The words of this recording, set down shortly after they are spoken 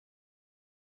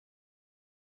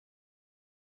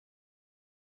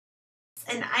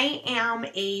And I am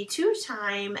a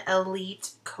two-time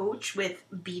elite coach with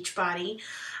Beachbody.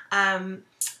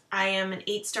 I am an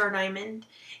 8-star diamond,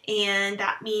 and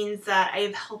that means that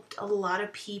I've helped a lot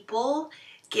of people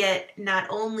get not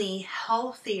only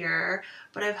healthier,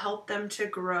 but I've helped them to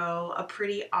grow a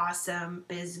pretty awesome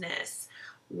business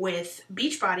with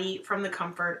Beachbody from the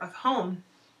comfort of home.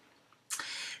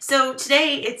 So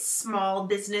today it's Small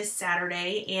Business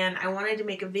Saturday, and I wanted to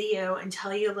make a video and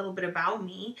tell you a little bit about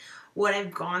me, what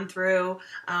I've gone through,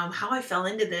 how I fell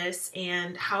into this,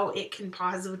 and how it can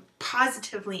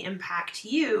positively impact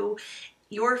you,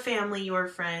 your family, your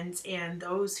friends, and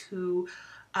those who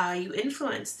you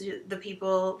influence, the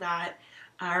people that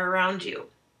are around you.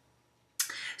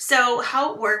 So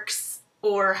how it works,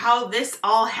 or how this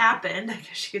all happened, I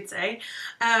guess you could say,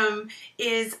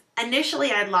 is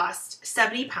initially I'd lost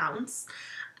 70 pounds.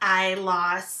 I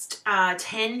lost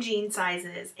 10 jean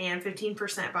sizes and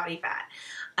 15% body fat.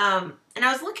 And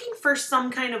I was looking for some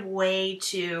kind of way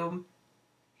to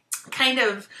kind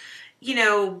of,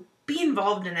 be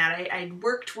involved in that. I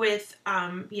worked with,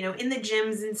 in the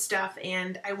gyms and stuff,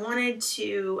 and I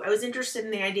was interested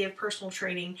in the idea of personal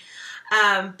training.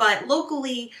 But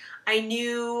locally, I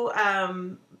knew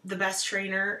the best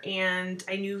trainer, and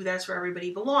I knew that's where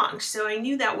everybody belonged. So I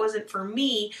knew that wasn't for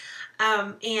me.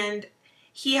 And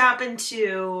he happened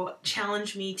to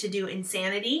challenge me to do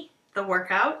Insanity, the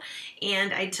workout,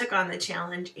 and I took on the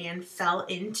challenge and fell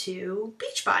into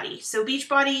Beachbody. So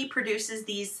Beachbody produces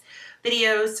these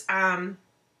videos,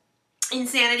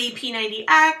 Insanity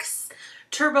P90X,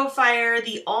 Turbo Fire,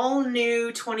 the all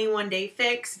new 21-day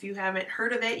fix. If you haven't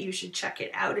heard of it, you should check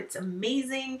it out. It's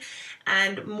amazing.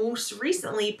 And most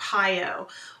recently, PIO.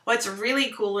 What's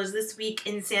really cool is this week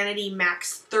Insanity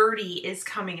Max 30 is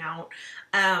coming out,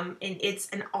 and it's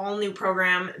an all new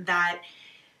program that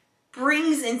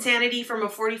brings Insanity from a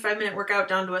 45-minute workout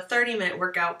down to a 30-minute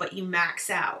workout, but you max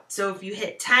out. So if you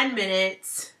hit 10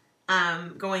 minutes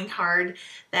going hard,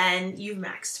 then you've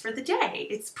maxed for the day.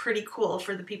 It's pretty cool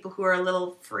for the people who are a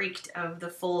little freaked of the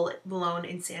full-blown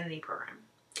Insanity program.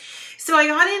 So I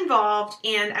got involved,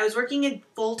 and I was working a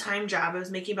full-time job. I was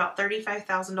making about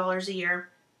 $35,000 a year,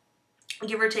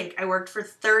 give or take. I worked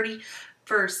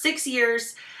for 6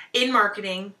 years in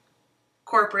marketing,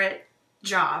 corporate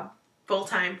job,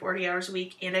 full-time, 40 hours a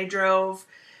week, and I drove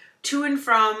to and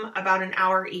from about an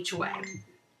hour each way.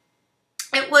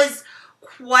 It was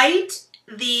quite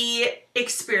the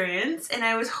experience, and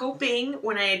I was hoping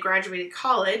when I had graduated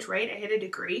college, right, I had a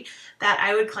degree, that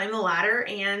I would climb the ladder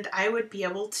and I would be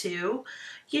able to,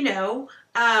 get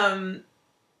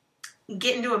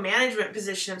into a management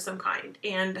position of some kind.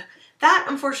 And that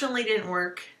unfortunately didn't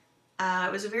work.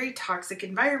 It was a very toxic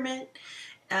environment.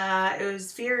 It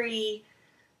was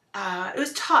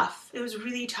tough. It was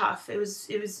really tough. It was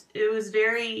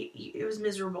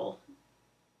miserable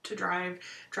to drive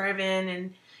in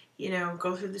and,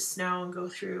 go through the snow and go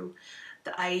through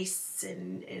the ice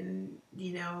and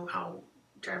how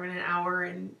driving an hour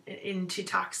and into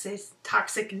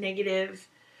toxic negative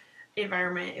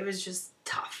environment. It was just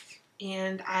tough,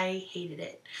 and I hated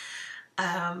it.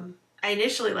 I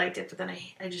initially liked it, but then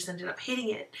I just ended up hating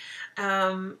it.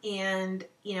 And,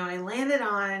 I landed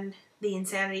on the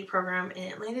Insanity program,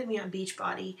 and it landed me on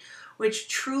Beachbody, which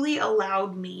truly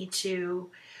allowed me to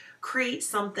create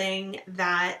something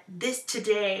that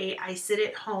today I sit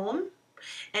at home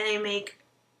and I make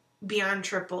beyond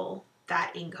triple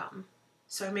that income.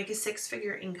 So I make a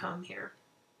 6-figure income here.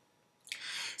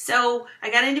 So I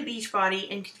got into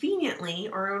Beachbody, and conveniently,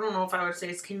 or I don't know if I would say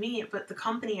it's convenient, but the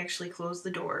company actually closed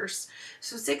the doors.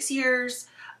 So 6 years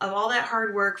of all that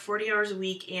hard work, 40 hours a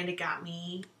week, and it got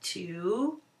me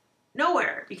to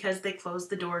nowhere because they closed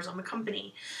the doors on the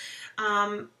company.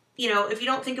 If you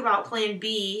don't think about plan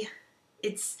B,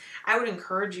 I would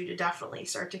encourage you to definitely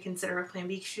start to consider a plan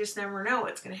B, because you just never know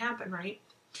what's going to happen, right?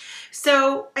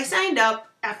 So I signed up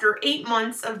after 8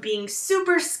 months of being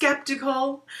super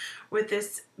skeptical with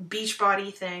this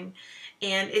Beachbody thing,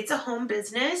 and it's a home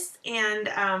business,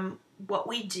 and what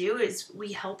we do is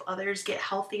we help others get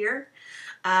healthier.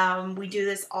 We do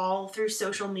this all through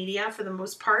social media for the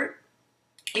most part.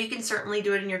 You can certainly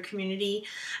do it in your community,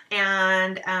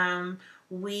 and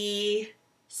we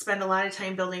spend a lot of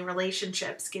time building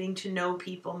relationships, getting to know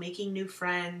people, making new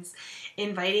friends,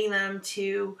 inviting them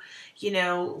to,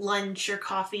 lunch or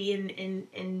coffee,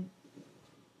 and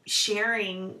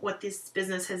sharing what this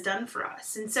business has done for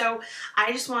us. And so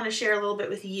I just want to share a little bit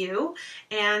with you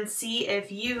and see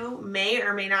if you may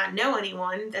or may not know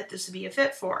anyone that this would be a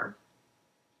fit for.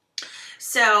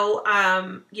 So,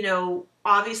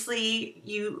 obviously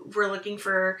you were looking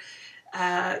for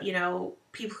You know,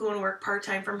 people who want to work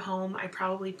part-time from home, I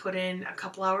probably put in a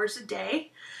couple hours a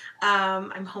day.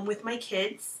 I'm home with my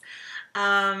kids.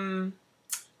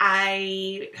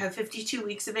 I have 52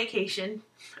 weeks of vacation.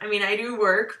 I mean, I do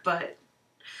work, but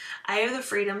I have the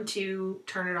freedom to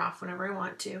turn it off whenever I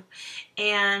want to.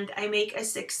 And I make a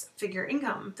 6-figure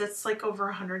income. That's like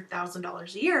over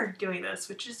 $100,000 a year doing this,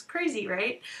 which is crazy,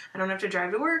 right? I don't have to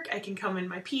drive to work. I can come in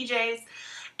my PJs.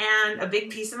 And a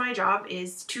big piece of my job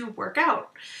is to work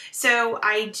out. So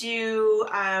I do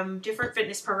different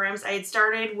fitness programs. I had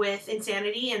started with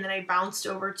Insanity, and then I bounced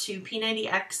over to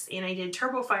P90X, and I did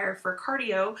Turbo Fire for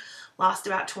cardio, lost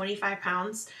about 25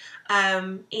 pounds.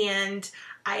 And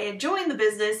I had joined the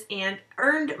business and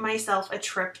earned myself a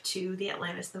trip to the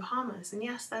Atlantis, the Bahamas. And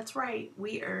yes, that's right,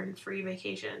 we earn free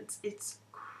vacations. It's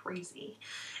crazy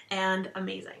and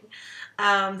amazing.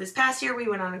 This past year we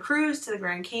went on a cruise to the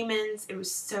Grand Caymans. It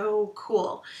was so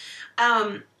cool.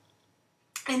 And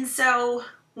so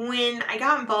when I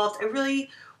got involved, I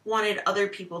really wanted other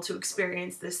people to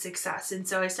experience this success. And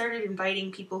so I started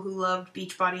inviting people who loved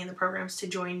Beachbody and the programs to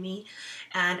join me.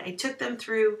 And I took them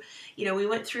through, you know, we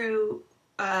went through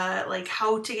like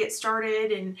how to get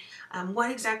started and what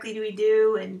exactly do we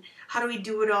do and how do we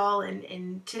do it all,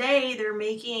 and today they're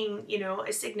making, you know,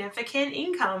 a significant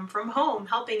income from home,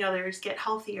 helping others get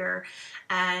healthier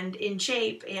and in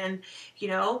shape. And you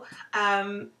know,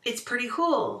 it's pretty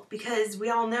cool because we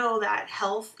all know that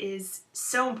health is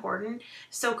so important,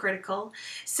 so critical.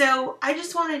 So I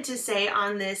just wanted to say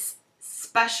on this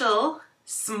special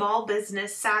Small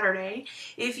Business Saturday,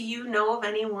 if you know of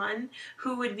anyone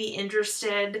who would be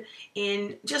interested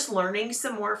in just learning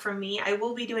some more from me, I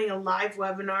will be doing a live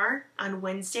webinar on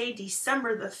Wednesday,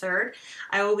 December the 3rd.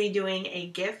 I will be doing a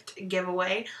gift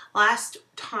giveaway. Last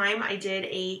time I did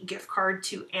a gift card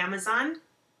to Amazon.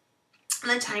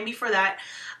 And the time before that,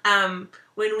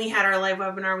 when we had our live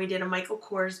webinar, we did a Michael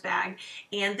Kors bag.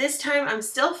 And this time I'm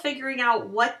still figuring out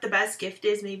what the best gift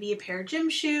is. Maybe a pair of gym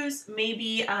shoes,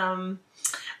 maybe a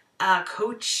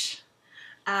Coach,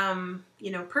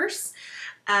 you know, purse.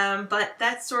 But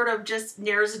that sort of just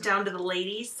narrows it down to the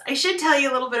ladies. I should tell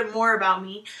you a little bit more about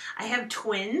me. I have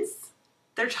twins.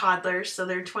 They're toddlers, so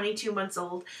they're 22 months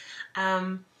old.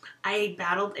 I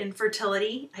battled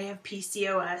infertility. I have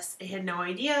PCOS. I had no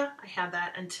idea I had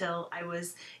that until I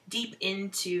was deep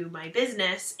into my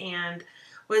business and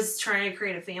was trying to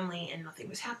create a family and nothing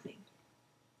was happening.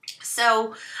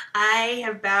 So I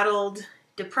have battled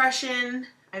depression.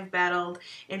 I've battled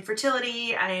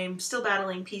infertility. I'm still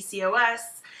battling PCOS.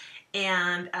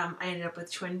 And I ended up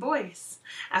with twin boys.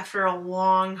 After a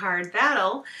long, hard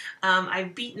battle,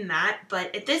 I've beaten that.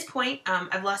 But at this point,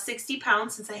 I've lost 60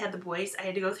 pounds since I had the boys. I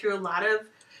had to go through a lot of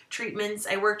treatments.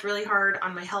 I worked really hard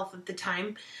on my health at the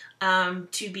time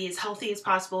to be as healthy as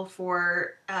possible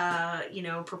for, you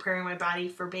know, preparing my body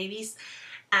for babies.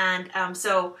 And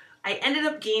so I ended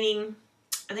up gaining,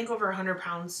 I think, over 100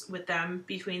 pounds with them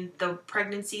between the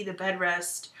pregnancy, the bed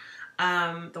rest,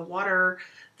 the water,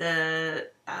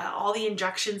 all the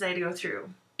injections I had to go through.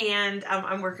 And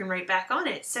I'm working right back on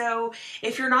it. So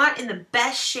if you're not in the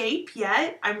best shape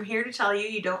yet, I'm here to tell you,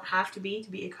 you don't have to be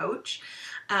a coach.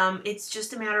 It's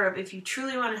just a matter of if you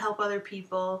truly want to help other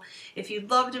people, if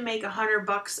you'd love to make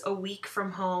 $100 a week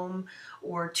from home,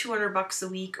 or $200 a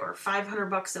week, or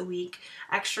 $500 a week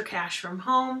extra cash from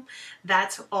home,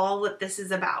 that's all what this is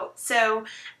about. So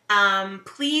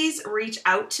please reach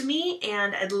out to me,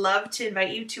 and I'd love to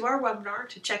invite you to our webinar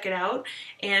to check it out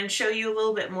and show you a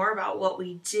little bit more about what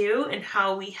we do and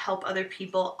how we help other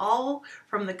people, all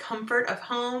from the comfort of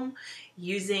home,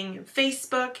 using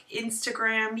Facebook,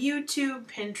 Instagram, YouTube,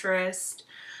 Pinterest,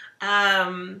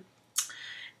 and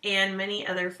many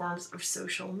other forms of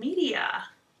social media,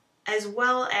 as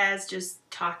well as just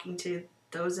talking to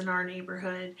those in our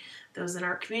neighborhood, those in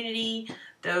our community,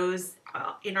 those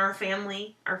in our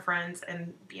family, our friends,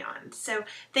 and beyond. So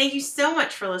thank you so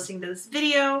much for listening to this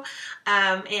video,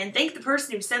 and thank the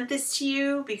person who sent this to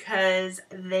you, because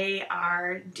they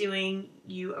are doing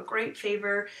you a great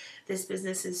favor. This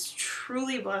business has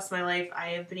truly blessed my life. I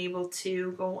have been able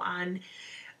to go on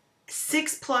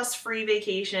 6+ free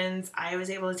vacations. I was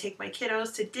able to take my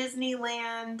kiddos to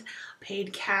Disneyland,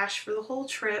 paid cash for the whole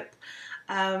trip.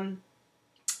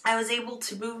 I was able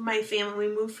to move my family.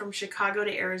 We moved from Chicago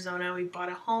to Arizona. We bought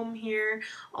a home here,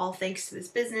 all thanks to this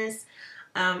business.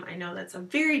 I know that's a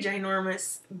very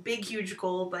ginormous, big, huge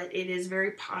goal, but it is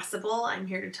very possible. I'm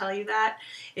here to tell you that.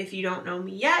 If you don't know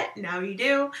me yet, now you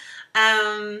do.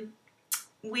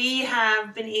 We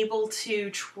have been able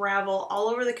to travel all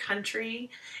over the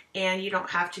country, and you don't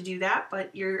have to do that,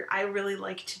 but I really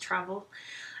like to travel.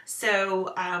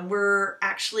 So we're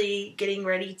actually getting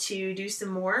ready to do some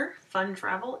more fun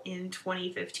travel in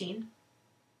 2015.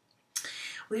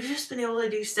 We've just been able to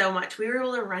do so much. We were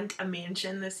able to rent a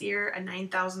mansion this year, a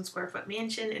 9,000 square foot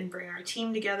mansion, and bring our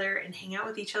team together and hang out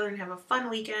with each other and have a fun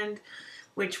weekend,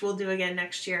 which we'll do again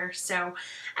next year. So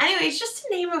anyways, just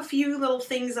to name a few little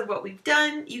things of what we've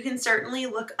done, you can certainly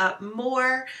look up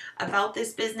more about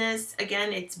this business.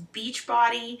 Again, it's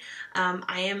Beachbody.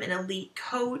 I am an elite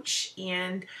coach,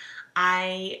 and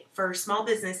I, for Small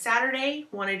Business Saturday,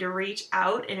 wanted to reach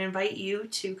out and invite you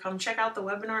to come check out the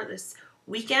webinar this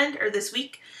weekend, or this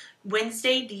week,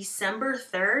 Wednesday, December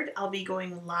 3rd. I'll be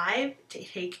going live to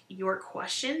take your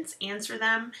questions, answer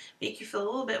them, make you feel a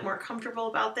little bit more comfortable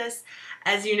about this.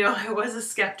 As you know, I was a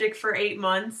skeptic for 8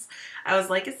 months. I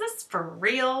was like, is this for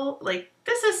real? Like,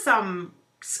 this is some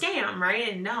scam,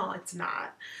 right? And no, it's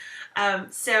not.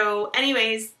 So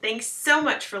anyways, thanks so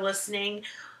much for listening.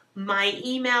 My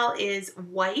email is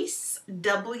Weise,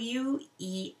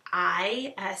 W-E-I-S-E,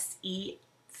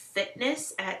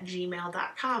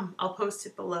 fitness@gmail.com. I'll post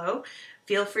it below.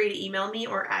 Feel free to email me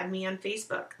or add me on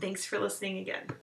Facebook. Thanks for listening again.